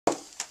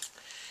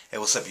Hey,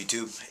 what's up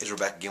YouTube? We're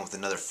back again with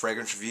another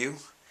fragrance review.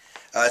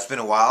 It's been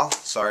a while.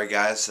 Sorry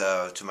guys,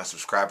 to my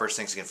subscribers.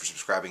 Thanks again for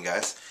subscribing,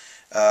 guys.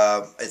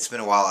 It's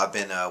been a while. I've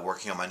been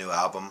working on my new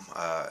album.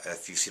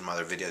 If you've seen my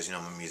other videos, you know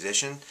I'm a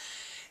musician.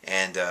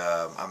 And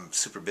I'm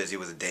super busy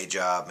with a day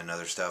job and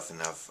other stuff. And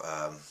I've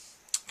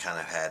kind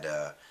of had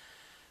a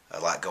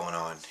lot going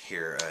on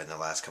here in the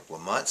last couple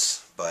of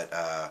months. But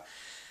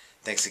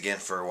thanks again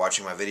for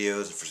watching my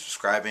videos and for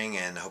subscribing,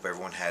 and I hope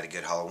everyone had a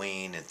good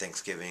Halloween and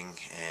Thanksgiving,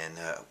 and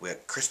we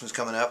have Christmas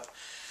coming up.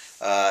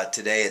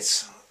 Today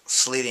it's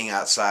sleeting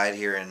outside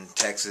here in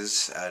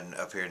Texas, and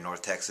up here in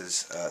North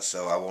Texas,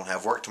 so I won't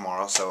have work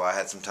tomorrow, so I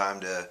had some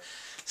time to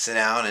sit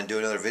down and do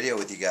another video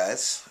with you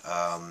guys.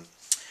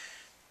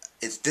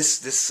 It's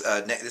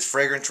this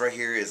fragrance right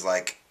here is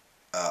like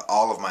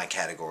all of my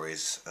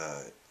categories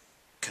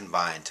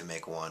combined to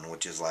make one,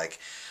 which is like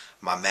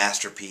my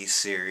masterpiece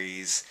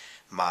series,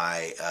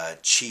 my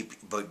cheap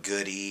but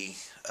goody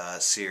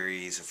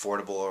series,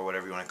 affordable or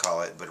whatever you want to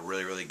call it, but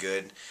really, really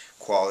good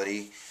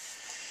quality.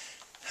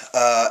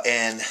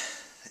 And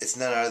it's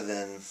none other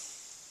than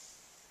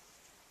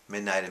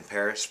Midnight in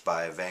Paris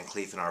by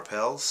Cleef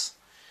Arpels.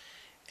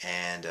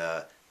 And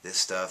this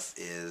stuff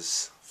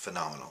is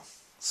phenomenal.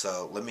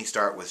 So let me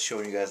start with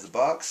showing you guys the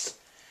box.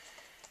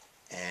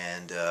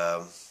 And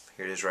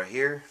here it is right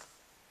here.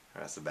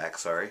 That's the back,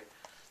 sorry.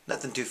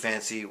 Nothing too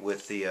fancy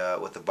with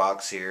the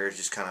box here. It's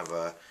just kind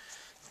of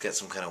it's got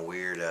some kind of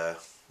weird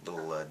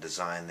little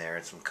design there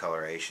and some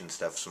coloration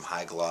stuff, some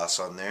high gloss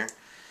on there.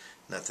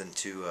 Nothing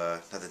too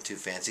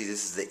fancy.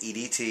 This is the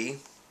EDT,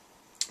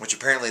 which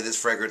apparently this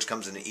fragrance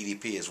comes in the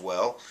EDP as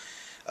well.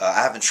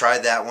 I haven't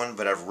tried that one,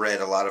 but I've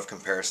read a lot of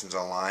comparisons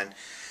online,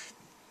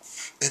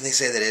 and they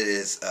say that it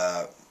is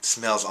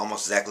smells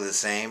almost exactly the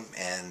same,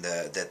 and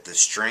that the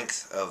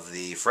strength of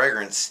the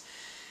fragrance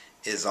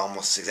is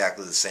almost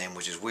exactly the same,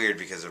 which is weird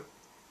because of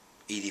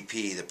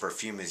EDP, the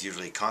perfume is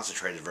usually a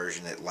concentrated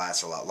version that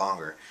lasts a lot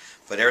longer.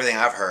 But everything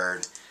I've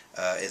heard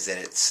is that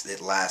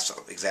it lasts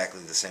exactly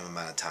the same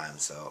amount of time,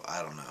 so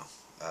I don't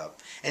know.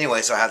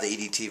 Anyway, so I have the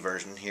EDT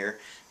version here.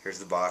 Here's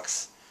the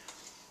box,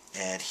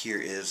 and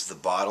here is the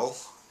bottle.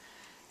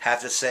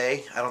 Have to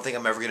say, I don't think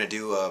I'm ever going to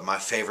do my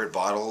favorite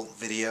bottle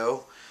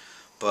video,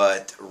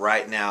 but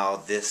right now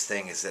this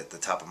thing is at the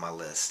top of my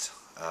list.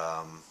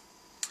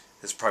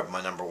 This is probably my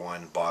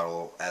 #1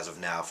 bottle as of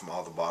now from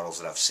all the bottles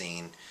that I've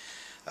seen.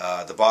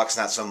 The box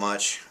not so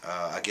much.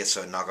 I guess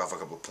I'd knock off a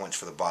couple of points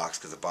for the box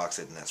because the box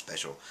isn't that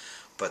special.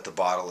 But the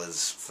bottle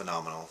is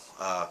phenomenal.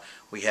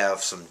 We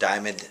have some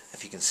diamond,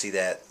 if you can see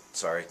that.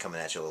 Sorry, coming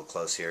at you a little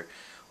close here.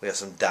 We have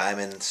some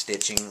diamond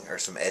stitching or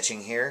some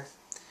etching here.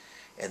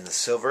 And the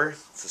silver,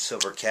 it's a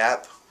silver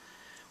cap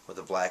with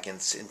a black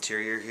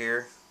interior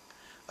here.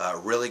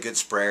 Really good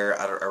sprayer.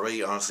 I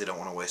really honestly don't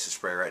want to waste a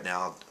sprayer right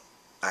now.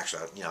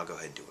 Actually, I'll go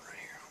ahead and do it right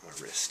here on my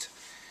wrist.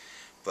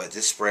 But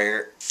this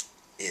sprayer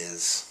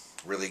is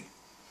really,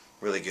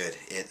 really good.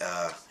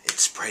 It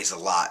sprays a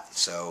lot,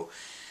 so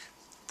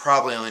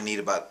probably only need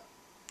about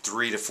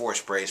 3 to 4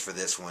 sprays for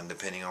this one,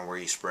 depending on where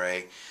you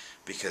spray,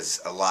 because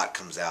a lot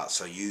comes out.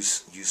 So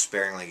use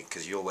sparingly,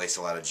 because you'll waste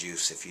a lot of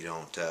juice if you don't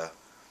want to,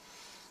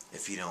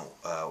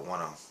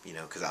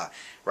 because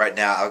right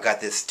now I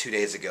got this 2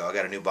 days ago. I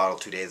got a new bottle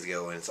 2 days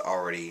ago, and it's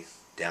already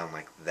down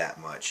like that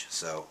much.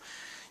 So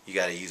you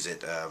got to use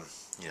it,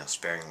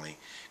 sparingly,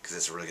 because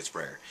it's a really good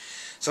sprayer.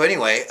 So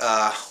anyway,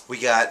 we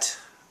got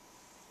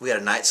a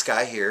night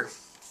sky here.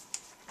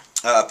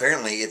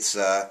 Apparently, it's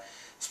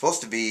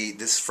supposed to be,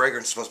 this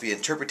fragrance is supposed to be an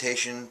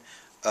interpretation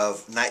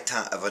of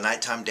a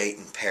nighttime date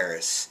in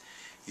Paris.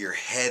 Your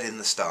head in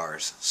the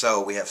stars.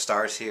 So we have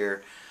stars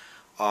here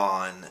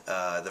on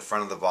the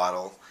front of the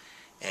bottle,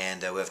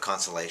 and we have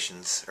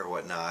constellations or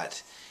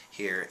whatnot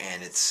here,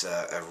 and it's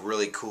a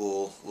really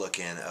cool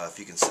looking. If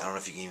you can, I don't know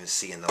if you can even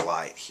see in the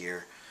light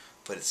here,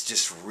 but it's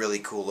just really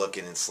cool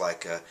looking. It's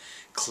like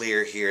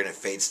clear here, and it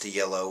fades to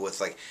yellow with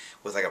like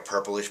a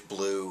purplish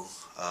blue.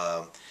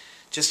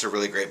 Just a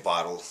really great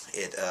bottle.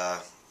 It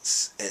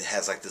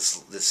has like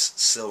this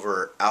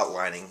silver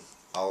outlining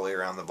all the way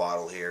around the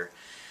bottle here.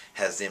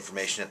 Has the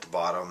information at the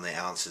bottom, the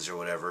ounces or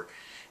whatever,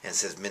 and it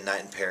says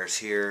Midnight in Paris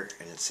here,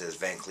 and it says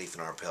Cleef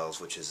Arpels,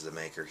 which is the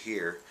maker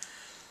here.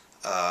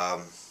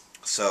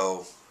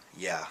 So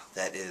yeah,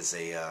 that is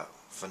a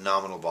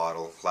phenomenal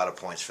bottle. A lot of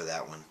points for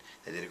that one.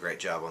 They did a great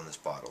job on this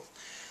bottle.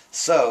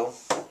 So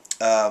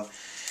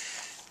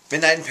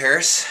Midnight in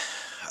Paris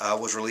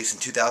was released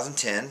in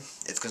 2010.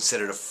 It's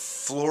considered a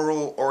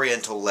floral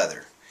oriental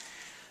leather.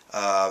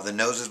 The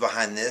noses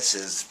behind this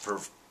is,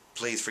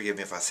 please forgive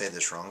me if I say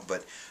this wrong,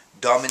 but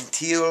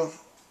Domitille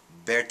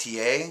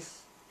Berthier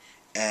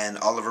and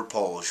Oliver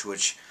Polge,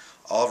 which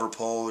Oliver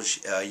Polge,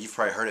 you've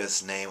probably heard of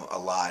his name a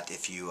lot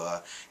if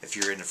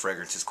you're into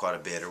fragrances quite a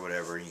bit or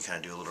whatever, and you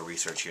kind of do a little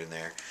research here and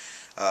there.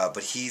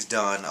 But he's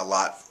done a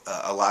lot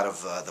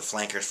of the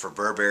flankers for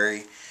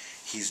Burberry.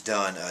 He's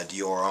done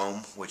Dior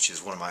Homme, which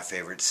is one of my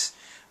favorites.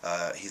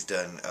 He's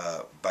done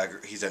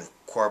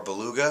Coir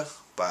Beluga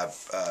by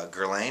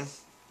Guerlain.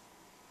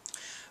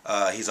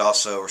 He's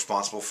also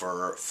responsible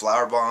for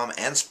Flower Bomb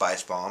and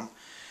Spice Bomb,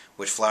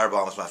 which Flower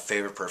Bomb is my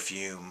favorite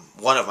perfume,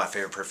 one of my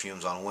favorite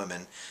perfumes on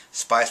women.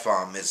 Spice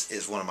Bomb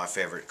is one of my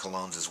favorite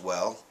colognes as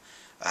well.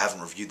 I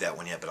haven't reviewed that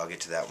one yet, but I'll get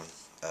to that one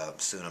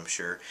soon, I'm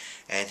sure.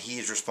 And he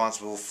is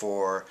responsible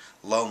for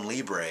L'Homme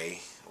Libre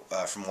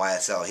from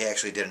YSL. He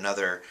actually did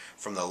another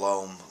from the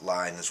L'Homme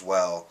line as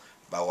well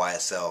by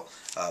YSL,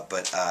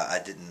 but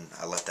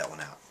I left that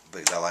one out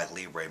because I like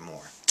Libre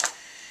more.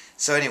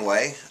 So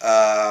anyway,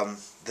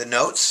 the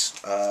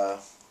notes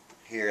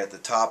here at the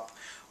top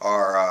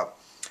are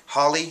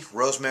holly,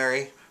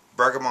 rosemary,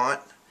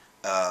 bergamot,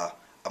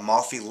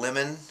 Amalfi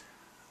lemon,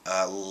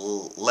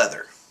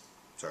 leather.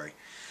 Sorry.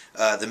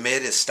 The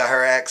mid is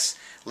styrax,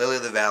 lily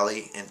of the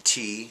valley, and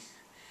tea.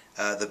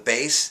 The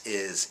base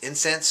is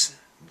incense,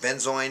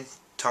 benzoin,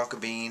 tonka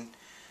bean,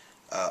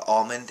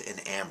 almond,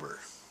 and amber.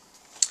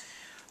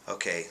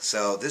 Okay,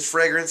 so this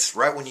fragrance,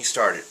 right when you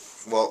start it,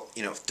 well,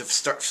 you know, to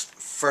start,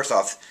 first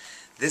off,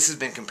 this has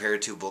been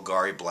compared to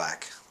Bulgari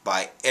Black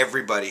by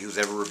everybody who's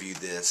ever reviewed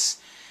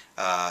this.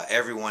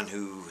 Everyone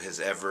who has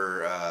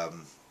ever,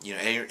 you know,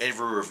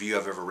 every review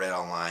I've ever read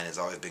online has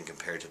always been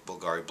compared to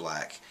Bulgari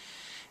Black.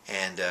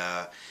 And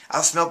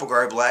I've smelled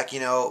Bulgari Black.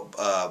 You know,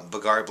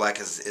 Bulgari Black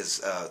is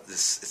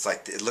this. It's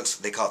like, it looks.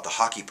 They call it the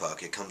hockey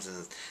puck. It comes in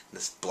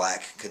this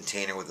black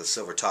container with a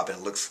silver top,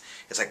 and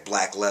it's like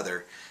black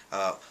leather.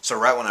 So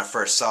right when I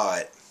first saw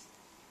it,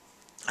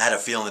 I had a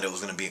feeling that it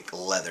was going to be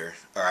leather,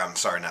 or I'm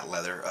sorry, not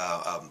leather,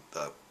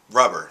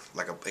 rubber.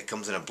 It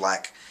comes in a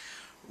black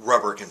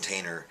rubber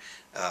container,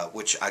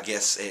 which I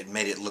guess it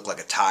made it look like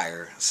a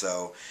tire.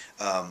 So,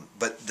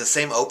 but the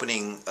same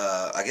opening,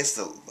 I guess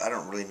I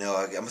don't really know.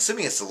 I'm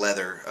assuming it's the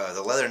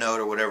leather note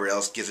or whatever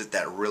else gives it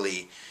that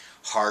really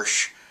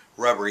harsh,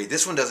 rubbery.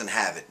 This one doesn't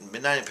have it.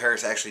 Midnight in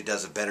Paris actually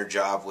does a better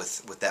job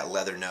with that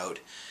leather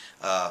note,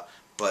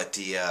 but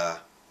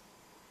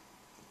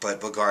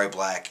Bulgari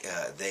Black,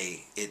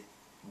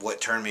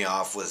 what turned me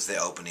off was the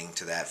opening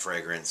to that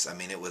fragrance. I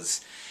mean, it was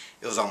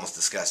almost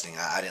disgusting.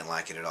 I didn't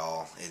like it at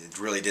all. It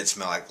really did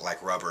smell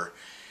like rubber,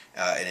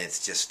 and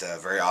it's just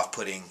very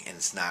off-putting. And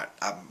it's not.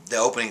 The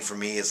opening for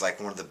me is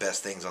like one of the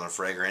best things on a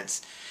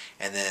fragrance.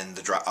 And then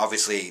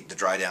obviously the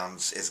dry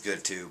downs is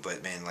good too.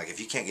 But man, like if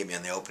you can't get me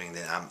on the opening,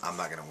 then I'm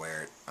not gonna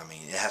wear it. I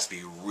mean, it has to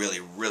be really,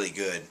 really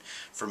good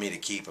for me to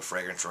keep a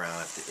fragrance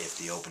around if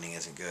the opening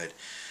isn't good.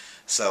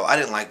 So I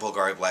didn't like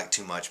Bulgari Black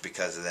too much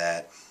because of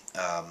that.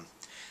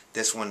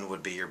 This one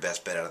would be your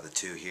best bet out of the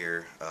two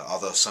here.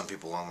 Although some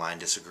people online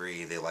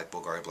disagree, they like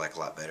Bulgari Black a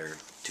lot better.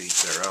 To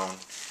each their own.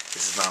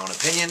 This is my own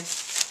opinion.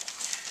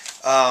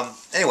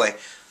 Anyway,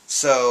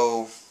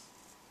 so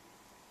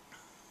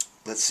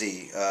let's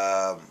see.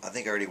 I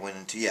think I already went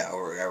into, I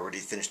already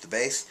finished the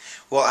base.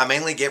 Well, I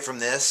mainly get from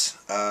this.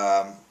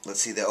 Let's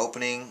see, the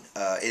opening.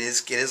 It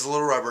is a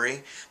little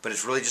rubbery, but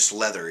it's really just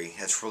leathery.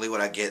 That's really what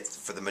I get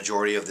for the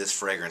majority of this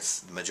fragrance.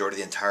 The majority of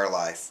the entire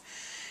life.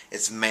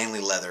 It's mainly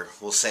leather.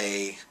 We'll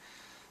say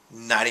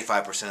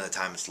 95% of the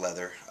time it's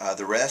leather.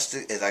 The rest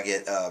is I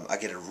get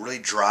a really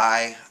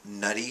dry,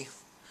 nutty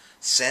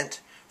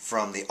scent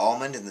from the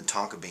almond and the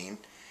tonka bean.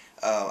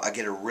 I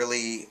get a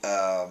really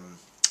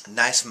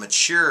nice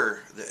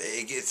mature.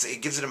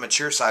 It gives it a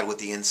mature side with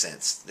the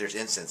incense. There's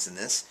incense in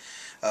this,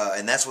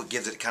 and that's what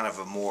gives it kind of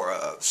a more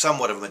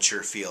somewhat of a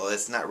mature feel.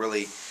 It's not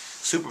really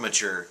super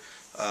mature,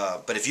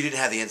 but if you didn't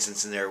have the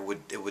incense in there,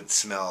 it would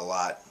smell a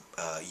lot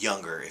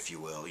younger, if you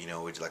will. You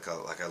know,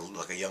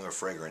 like a younger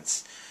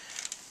fragrance.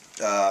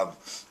 The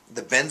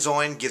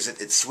benzoin gives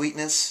it its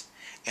sweetness,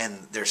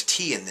 and there's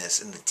tea in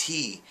this, and the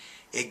tea,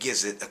 it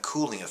gives it a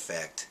cooling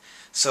effect.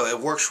 So it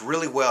works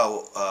really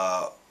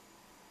well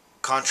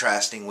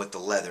contrasting with the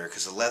leather,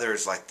 because the leather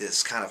is like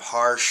this kind of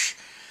harsh,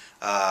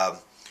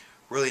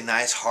 really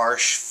nice,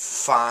 harsh,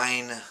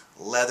 fine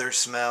leather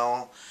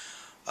smell,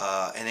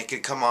 and it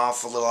could come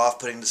off a little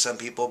off-putting to some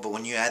people, but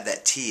when you add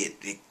that tea,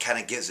 it kind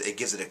of gives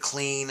it a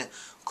clean,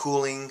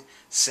 cooling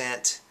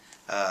scent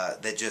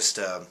that just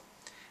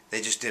they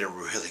just did a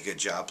really good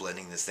job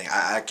blending this thing.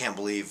 I can't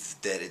believe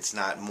that it's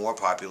not more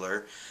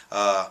popular.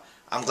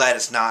 I'm glad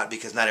it's not,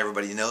 because not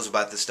everybody knows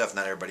about this stuff,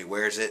 not everybody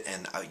wears it,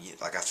 and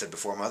like I've said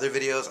before in my other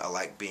videos, I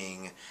like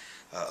being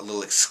a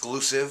little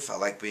exclusive. I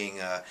like being,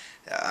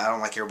 I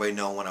don't like everybody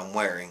knowing what I'm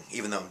wearing,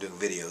 even though I'm doing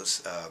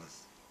videos.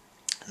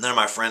 None of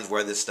my friends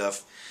wear this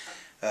stuff.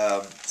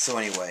 So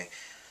anyway,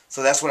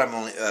 so that's what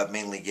I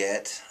mainly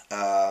get.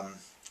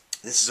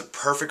 This is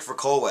perfect for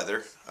cold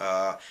weather.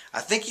 I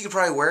think you could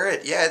probably wear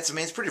it. Yeah, I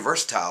mean, it's pretty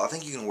versatile. I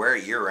think you can wear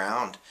it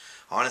year-round,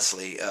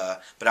 honestly.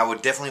 But I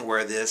would definitely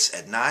wear this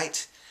at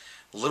night.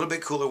 A little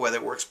bit cooler weather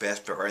works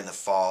best, but right in the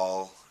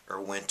fall or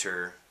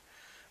winter.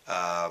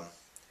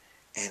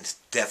 And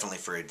definitely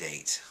for a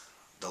date.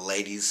 The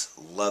ladies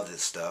love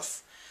this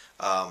stuff.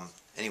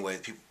 Anyway,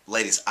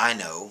 ladies I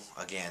know,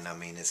 again, I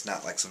mean, it's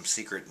not like some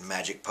secret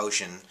magic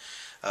potion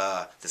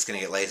that's going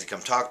to get ladies to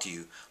come talk to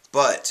you.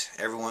 But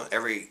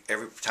every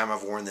time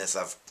I've worn this,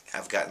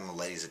 I've gotten the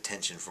ladies'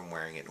 attention from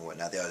wearing it and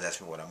whatnot. They always ask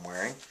me what I'm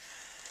wearing.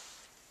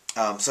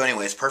 So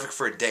anyway, it's perfect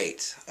for a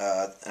date,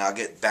 and I'll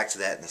get back to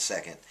that in a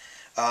second.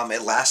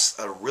 It lasts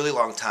a really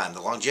long time.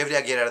 The longevity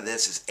I get out of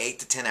this is 8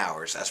 to 10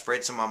 hours. I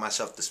sprayed some on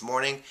myself this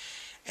morning,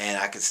 and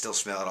I could still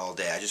smell it all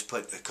day. I just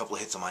put a couple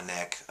of hits on my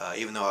neck.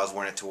 Even though I was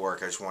wearing it to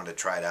work, I just wanted to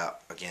try it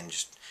out again,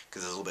 just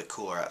because it's a little bit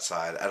cooler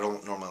outside. I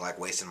don't normally like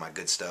wasting my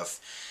good stuff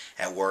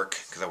at work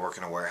because I work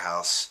in a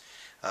warehouse.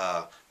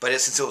 But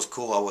since it was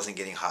cool, I wasn't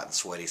getting hot and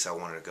sweaty, so I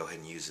wanted to go ahead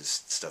and use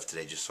this stuff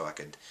today just so I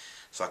could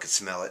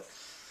smell it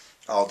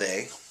all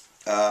day.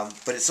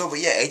 But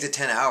yeah, 8 to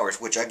 10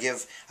 hours, which I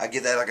give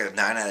that like a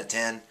 9 out of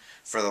 10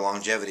 for the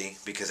longevity,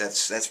 because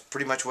that's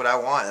pretty much what I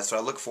want. That's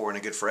what I look for in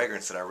a good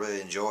fragrance that I really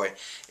enjoy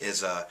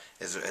is a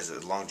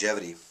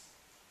longevity.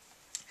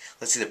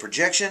 Let's see the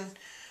projection.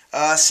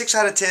 6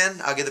 out of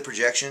 10. I'll give the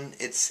projection.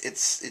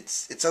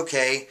 It's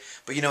okay,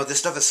 but you know, this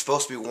stuff is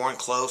supposed to be worn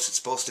close. It's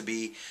supposed to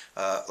be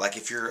like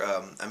if you're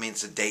I mean,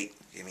 it's a date.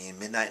 I mean,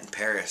 midnight in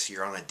Paris.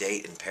 You're on a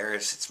date in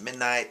Paris. It's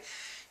midnight.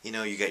 You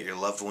know, you got your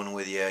loved one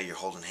with you. You're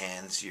holding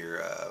hands.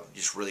 You're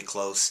just really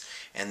close,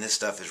 and this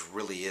stuff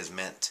really is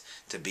meant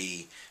to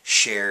be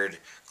shared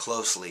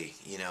closely.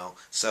 You know,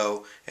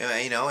 so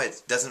you know,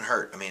 it doesn't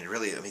hurt. I mean,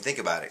 really. I mean, think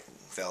about it,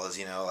 fellas.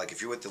 You know, like if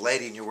you're with the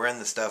lady and you're wearing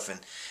this stuff, and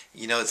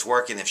you know it's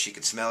working if she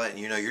can smell it, and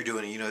you know you're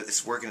doing it. You know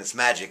it's working. It's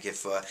magic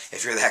if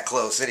you're that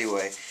close.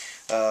 Anyway,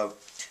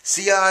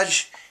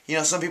 sillage. You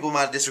know, some people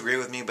might disagree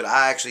with me, but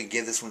I actually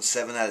give this one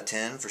 7 out of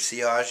 10 for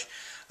sillage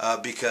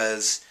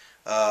because.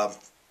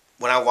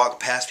 When I walk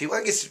past people,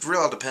 I guess it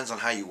really all depends on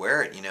how you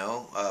wear it, you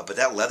know. But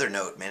that leather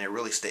note, man, it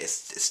really it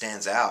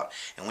stands out.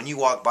 And when you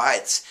walk by,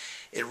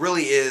 it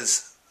really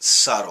is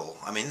subtle.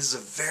 I mean, this is a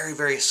very,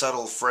 very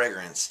subtle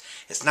fragrance.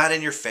 It's not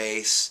in your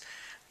face.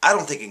 I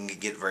don't think it can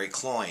get very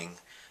cloying.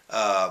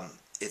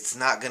 It's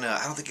not gonna.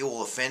 I don't think it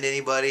will offend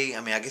anybody.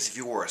 I mean, I guess if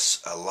you wore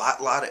a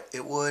lot,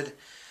 it would.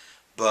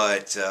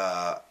 But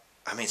I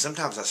mean,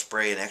 sometimes I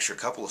spray an extra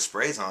couple of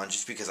sprays on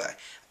just because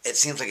it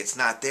seems like it's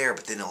not there,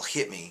 but then it'll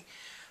hit me.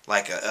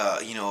 Like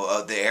you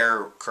know, the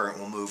air current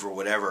will move or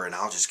whatever, and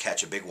I'll just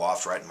catch a big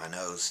waft right in my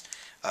nose,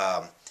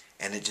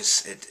 and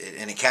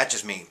it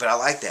catches me. But I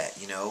like that,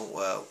 you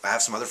know. I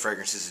have some other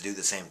fragrances that do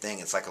the same thing.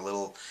 It's like a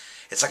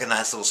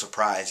nice little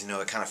surprise. You know,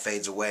 it kind of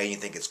fades away, and you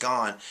think it's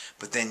gone,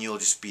 but then you'll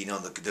just be, you know,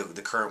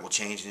 the current will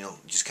change, and it'll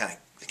just kind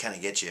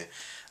of get you.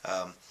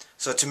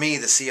 So to me,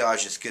 the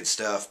sillage is good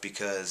stuff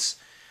because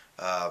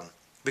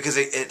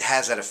it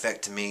has that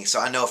effect to me. So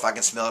I know if I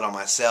can smell it on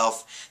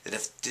myself, that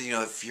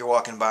if you're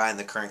walking by and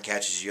the current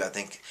catches you, I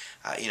think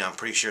you know, I'm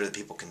pretty sure that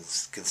people can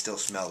still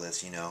smell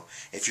this. You know,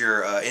 if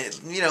you're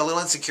you know, a little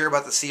insecure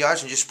about the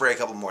sillage, and just spray a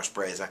couple more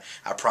sprays,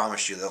 I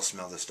promise you they'll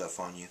smell this stuff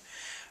on you.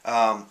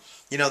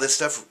 You know, this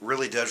stuff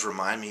really does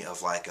remind me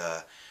of like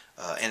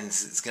and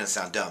it's gonna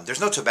sound dumb. There's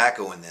no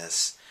tobacco in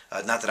this,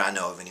 not that I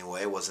know of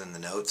anyway. It wasn't in the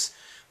notes,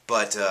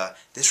 but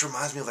this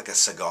reminds me of like a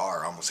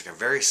cigar, almost like a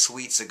very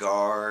sweet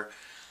cigar.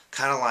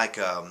 Kind of like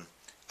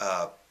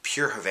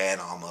pure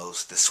Havana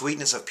almost. The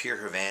sweetness of pure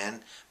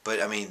Havana,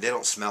 but I mean, they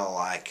don't smell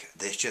alike.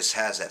 It just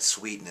has that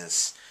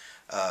sweetness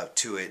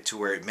to it, to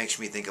where it makes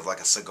me think of like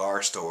a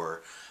cigar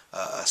store,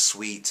 a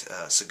sweet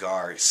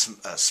cigar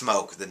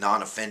smoke, the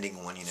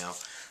non-offending one, you know,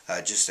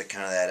 just a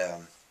kind of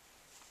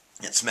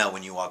that smell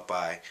when you walk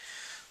by.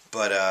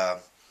 But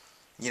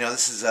you know,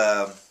 this is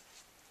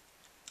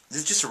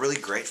just a really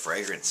great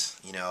fragrance.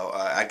 You know,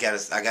 I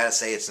gotta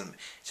say,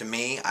 to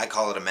me, I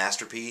call it a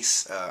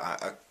masterpiece.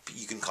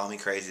 You can call me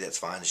crazy, that's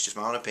fine. It's just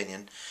my own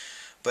opinion,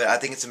 but I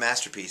think it's a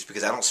masterpiece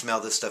because I don't smell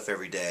this stuff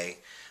every day.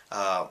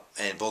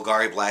 And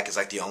Bulgari Black is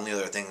like the only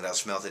other thing that I've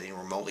smelled that even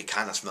remotely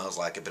kind of smells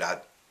like it. But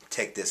I'd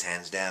take this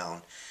hands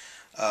down.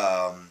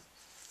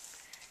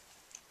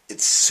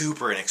 It's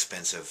super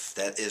inexpensive.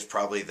 That is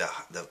probably the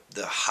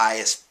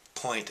highest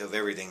point of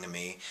everything to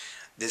me.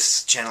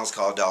 This channel is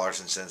called Dollars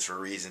and Cents for a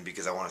reason,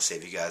 because I want to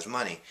save you guys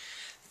money.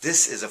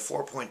 This is a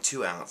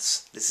 4.2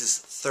 ounce. This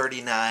is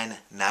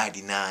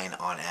 $39.99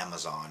 on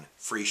Amazon.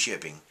 Free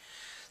shipping.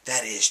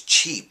 That is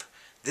cheap.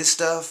 This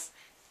stuff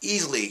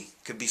easily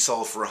could be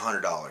sold for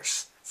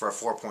 $100 for a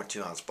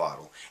 4.2 ounce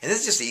bottle. And this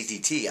is just the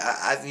EDT.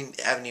 I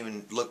haven't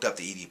even looked up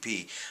the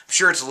EDP. I'm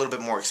sure it's a little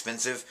bit more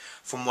expensive.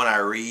 From what I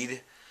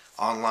read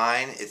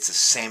online, it's the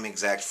same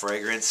exact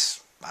fragrance.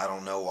 I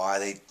don't know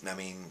why I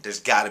mean, there's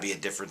got to be a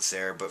difference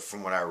there, but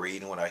from what I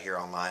read and what I hear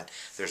online,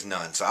 there's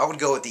none. So I would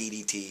go with the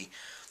EDT.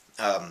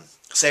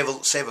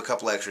 Save a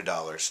couple extra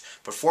dollars.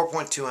 But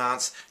 4.2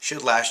 ounce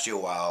should last you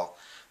a while.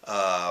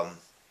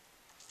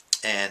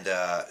 And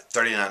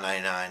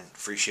 $39.99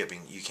 free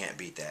shipping. You can't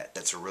beat that.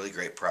 That's a really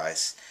great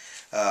price.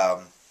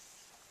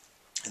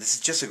 This is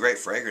just a great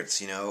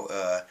fragrance, you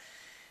know.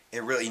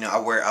 It really, you know,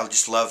 I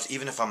just love,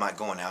 even if I'm not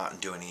going out and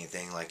doing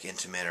anything like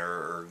intimate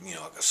or you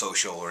know, like a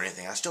social or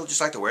anything, I still just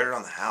like to wear it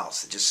around the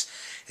house.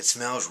 It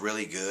smells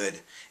really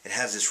good. It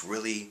has this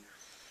really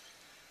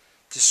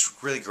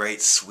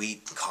great,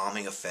 sweet,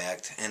 calming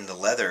effect. And the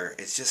leather,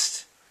 it's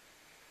just,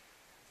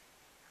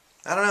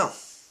 I don't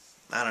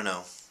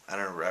know.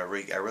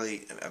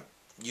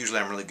 Usually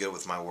I'm really good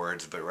with my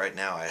words, but right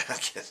now I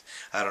guess,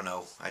 I don't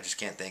know. I just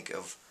can't think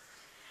of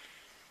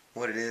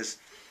what it is.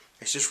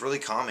 It's just really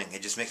calming.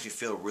 It just makes me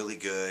feel really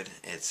good.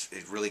 It's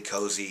really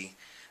cozy.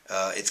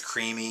 It's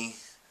creamy.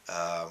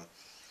 Um,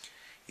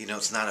 you know,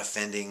 it's not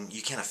offending.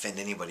 You can't offend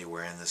anybody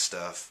wearing this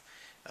stuff.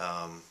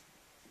 Um,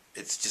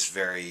 it's just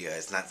very,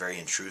 it's not very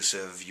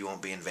intrusive. You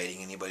won't be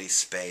invading anybody's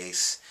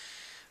space.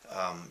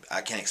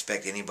 I can't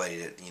expect anybody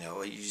to, you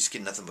know, you just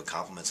get nothing but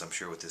compliments, I'm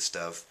sure, with this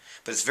stuff.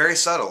 But it's very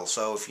subtle,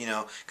 so if, you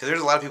know, because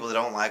there's a lot of people that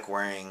don't like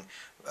wearing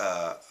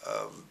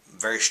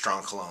very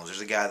strong colognes.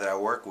 There's a guy that I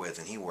work with,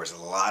 and he wears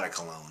a lot of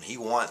cologne. He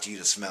wants you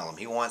to smell him.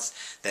 He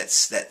wants that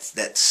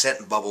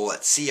scent bubble,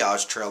 that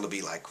sillage trail to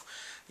be like,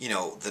 you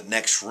know, the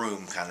next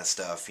room kind of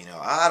stuff. You know,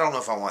 I don't know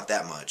if I want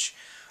that much.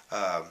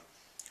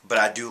 But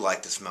I do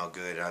like to smell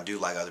good, and I do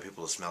like other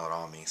people to smell it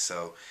on me.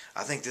 So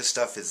I think this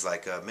stuff is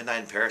like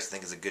Midnight in Paris. I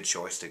think is a good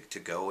choice to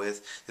go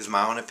with. This is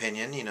my own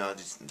opinion. You know,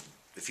 just,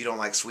 if you don't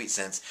like sweet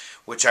scents,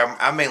 which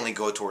I mainly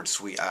go towards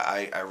sweet.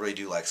 I really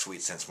do like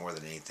sweet scents more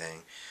than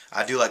anything.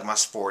 I do like my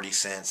sporty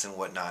scents and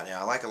whatnot. You know,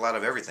 I like a lot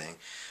of everything,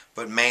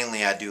 but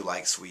mainly I do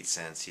like sweet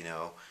scents. You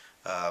know,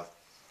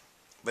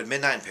 but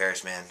Midnight in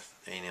Paris, man.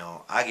 You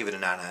know, I give it a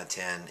 9 out of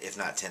 10, if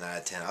not 10 out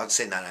of 10. I would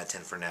say 9 out of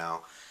 10 for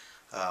now,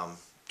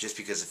 just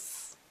because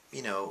if,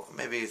 you know,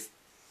 maybe if,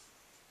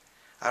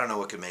 I don't know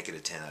what could make it a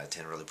 10 out of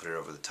 10, really put it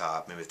over the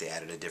top. Maybe if they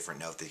added a different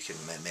note, they could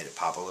have made it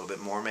pop a little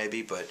bit more,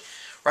 maybe. But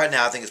right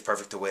now, I think it's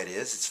perfect the way it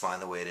is. It's fine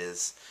the way it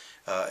is.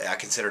 I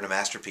consider it a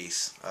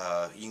masterpiece.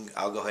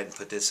 I'll go ahead and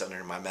put this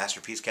under my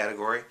masterpiece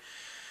category,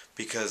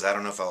 because I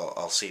don't know if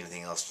I'll see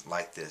anything else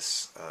like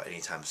this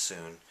anytime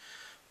soon.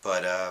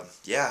 But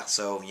yeah,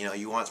 so, you know,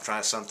 you want to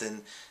try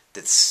something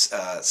that's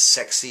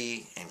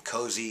sexy and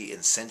cozy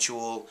and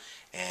sensual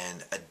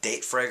and a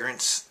date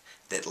fragrance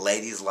that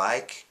ladies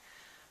like,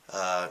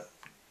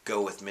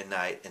 go with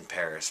Midnight in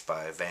Paris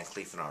by Van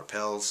Cleef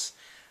Arpels.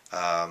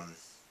 I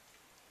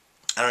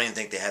don't even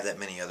think they have that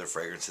many other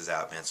fragrances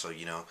out, man. So,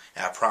 you know,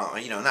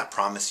 not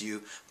promise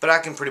you, but I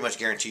can pretty much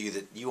guarantee you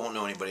that you won't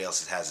know anybody else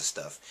that has this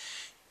stuff.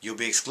 You'll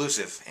be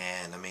exclusive,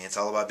 and I mean, it's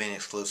all about being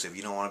exclusive.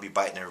 You don't want to be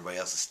biting everybody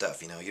else's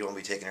stuff. You know, you don't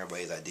want to be taking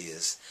everybody's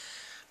ideas.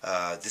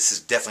 This is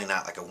definitely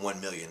not like a 1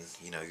 million.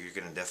 You know, you're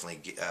gonna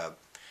definitely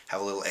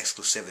have a little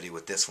exclusivity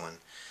with this one.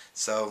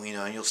 So, you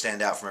know, and you'll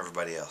stand out from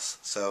everybody else.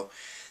 So,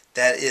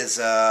 that is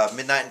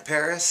Midnight in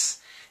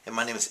Paris. And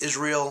my name is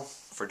Israel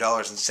for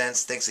Dollars and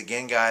Cents. Thanks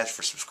again, guys,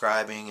 for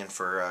subscribing and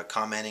for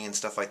commenting and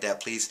stuff like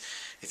that. Please,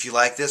 if you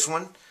like this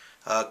one,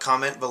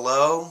 comment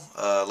below.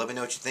 Let me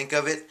know what you think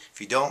of it. If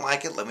you don't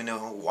like it, let me know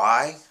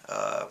why.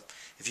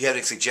 If you have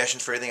any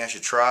suggestions for anything I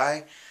should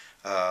try.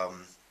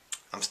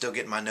 I'm still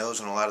getting my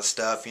nose on a lot of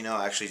stuff. You know,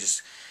 I actually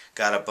just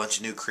got a bunch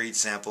of new Creed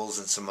samples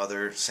and some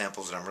other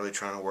samples that I'm really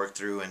trying to work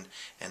through and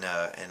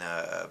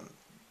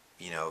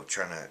you know,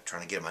 trying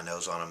to get my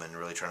nose on them and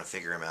really trying to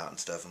figure them out and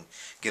stuff and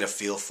get a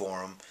feel for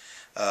them.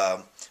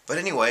 But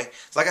anyway,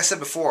 like I said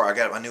before, I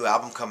got my new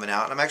album coming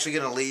out, and I'm actually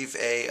going to leave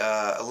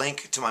a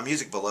link to my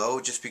music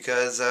below, just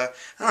because, I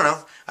don't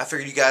know, I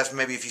figured you guys,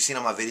 maybe if you've seen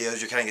all my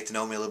videos, you kind of get to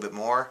know me a little bit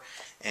more,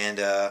 and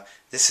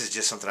this is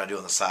just something I do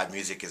on the side.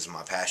 Music is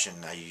my passion.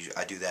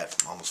 I do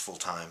that almost full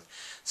time,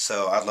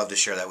 so I'd love to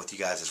share that with you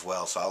guys as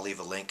well. So I'll leave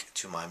a link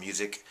to my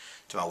music,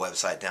 to my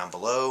website down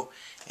below,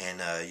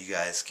 and you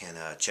guys can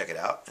check it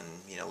out, and,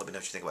 you know, let me know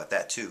what you think about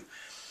that too.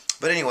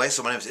 But anyway,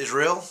 so my name is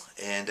Israel,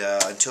 and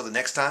until the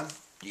next time,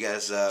 you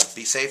guys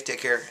be safe, take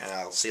care, and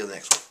I'll see you in the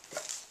next one.